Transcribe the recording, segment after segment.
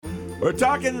We're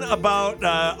talking about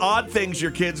odd things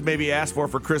your kids maybe asked for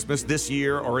Christmas this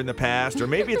year or in the past, or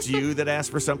maybe it's you that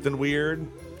asked for something weird.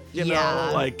 You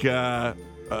know, like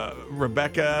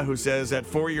Rebecca, who says, at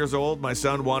 4 years old, my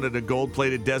son wanted a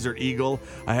gold-plated Desert Eagle.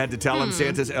 I had to tell him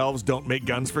Santa's elves don't make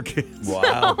guns for kids. Wow.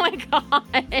 Oh, my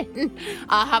God.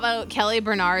 How about Kelly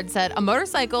Bernard said, a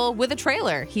motorcycle with a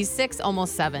trailer. He's 6,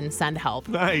 almost 7. Send help.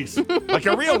 Nice. Like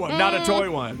a real one, not a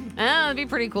toy one. That'd be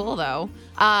pretty cool, though.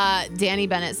 Danny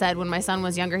Bennett said, when my son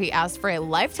was younger, he asked for a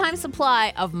lifetime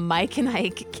supply of Mike and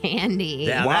Ike candy.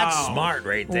 Yeah, Wow. that's smart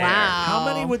right there. Wow. How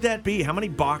many would that be? How many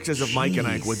boxes of Mike and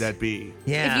Ike would that be?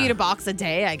 Yeah. If you eat a box a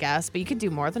day, I guess, but you could do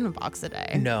more than a box a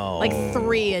day. No. Like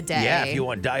 3 a day. Yeah, if you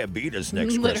want diabetes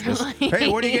next Christmas. Literally. Hey,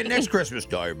 what do you get next Christmas?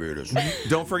 Diabetes.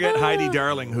 Don't forget Heidi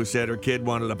Darling, who said her kid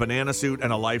wanted a banana suit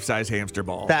and a life-size hamster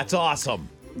ball. That's awesome.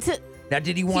 Now,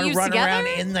 did he want to use run together? around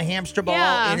in the hamster ball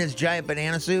Yeah. in his giant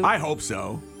banana suit? I hope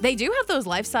so. They do have those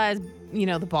life-size,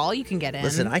 the ball you can get in.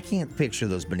 Listen, I can't picture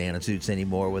those banana suits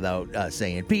anymore without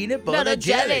saying peanut butter Butter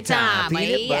jelly jelly time. time.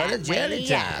 Peanut Yeah, butter jelly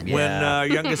yeah. time.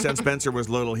 When youngest son Spencer was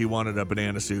little, he wanted a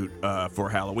banana suit for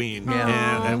Halloween,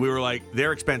 and we were like,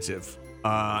 they're expensive,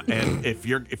 and if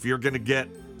you're gonna get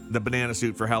the banana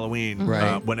suit for Halloween,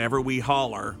 Right. whenever we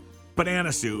holler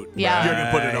banana suit, Yeah. you're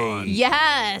gonna put it on.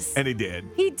 Yes. And he did.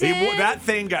 He did? That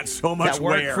thing got so much that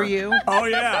worked wear. for you? Oh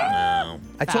yeah.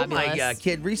 I told my Fabulous.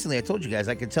 kid recently. I told you guys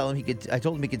I told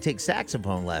him he could take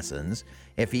saxophone lessons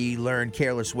if he learned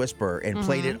Careless Whisper and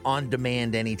played it on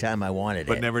demand anytime I wanted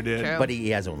But it. never did. True. But he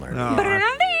hasn't learned. No. it.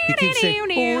 He keeps saying,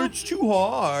 "Oh, it's too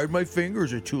hard. My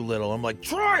fingers are too little." I'm like,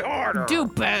 "Try harder." Do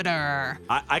better.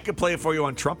 I could play it for you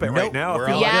on trumpet Nope, right now. We're if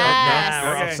you all want. Yes. good. Nah,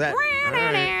 we're all Okay. set.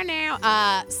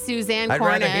 Suzanne I'd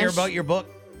Cornish. rather hear about your book,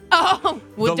 Oh,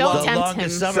 well, The don't Lo- tempt him.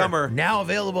 Longest Summer, now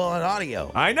available on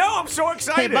audio. I know. I'm so Hey,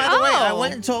 excited. by the way, I Oh.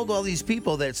 went and told all these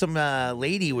people that some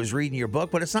lady was reading your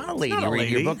book, but it's not a lady not a reading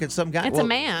lady. your book. It's some guy. It's a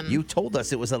man. You told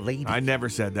us it was a lady. I never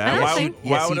said I that. know Why she- would,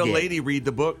 Yes, why would you a did. lady read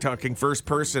the book talking first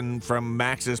person from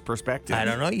Max's perspective? I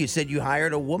don't know. You said you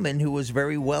hired a woman who was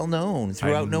very well known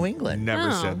throughout New England. Never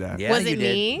Oh. said that. Yeah, Was you it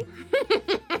did. me?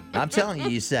 I'm telling you,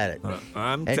 you said it.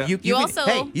 I'm And te- you You can, also-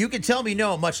 hey, you can tell me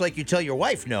no, much like you tell your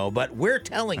wife no, but we're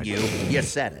telling you, you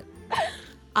said it.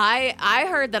 I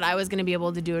heard that I was going to be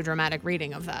able to do a dramatic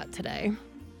reading of that today.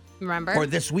 Remember? Or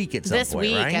this week at some This point,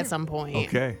 week right? at some point.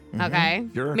 okay. Okay.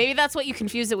 Sure. Maybe that's what you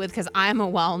confuse it with because I'm a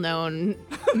well-known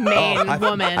main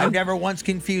woman. I've never once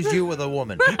confused you with a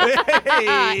woman.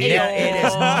 Hey. It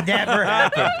has never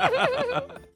happened.